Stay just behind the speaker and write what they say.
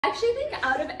I actually think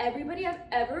out of everybody I've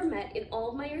ever met in all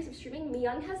of my years of streaming,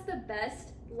 Miyoung has the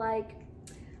best, like,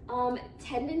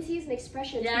 tendencies and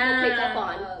expressions people pick up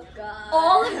on. Oh, God.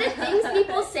 All of the things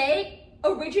people say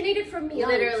originated from Miyoung.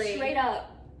 Literally. Straight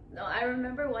up. No, I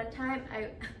remember one time,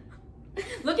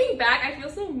 looking back, I feel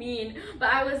so mean,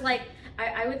 but I was like,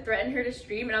 I would threaten her to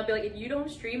stream, and I'll be like, if you don't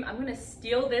stream, I'm gonna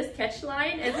steal this catch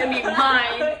line, and it's gonna be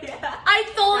mine. Yeah. I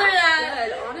told her that.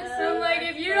 Good, honestly. So I'm like,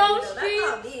 if you don't stream,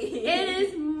 it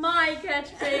is my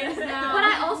catchphrase now. But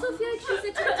I also feel like she's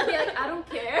the type to be like, I don't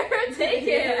care, take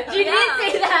it. She did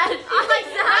say that. I'm like,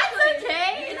 Exactly. that's okay.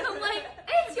 And I'm like,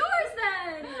 it's yours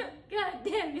then. God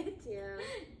damn it.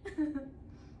 Yeah.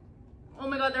 Oh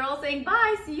my god, they're all saying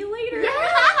bye, see you later. Yeah.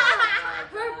 Oh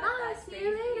Her bye, see you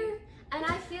later. And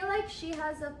I feel like she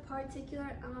has a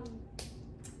particular,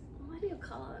 what do you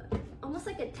call it? Almost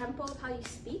like a tempo of how you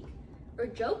speak or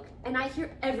joke. And I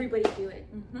hear everybody do it.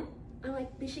 I'm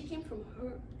like, this shit came from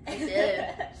her. I did.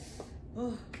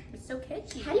 It's so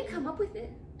catchy. How do you come up with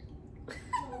it?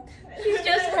 She's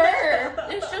just her.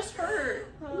 It's just her.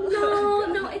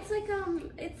 No, it's like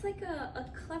a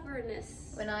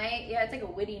cleverness. It's like a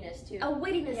wittiness too. A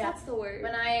wittiness, Yeah. that's the word.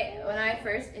 When I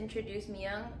first introduced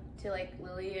Miyoung to like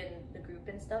Lily and the group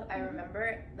and stuff, I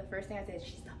remember the first thing I said is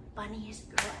she's the funniest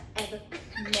girl I ever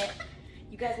met.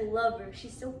 You guys love her.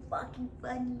 She's so fucking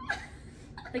funny.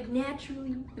 Like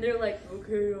naturally. And they're like,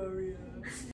 okay, Aria.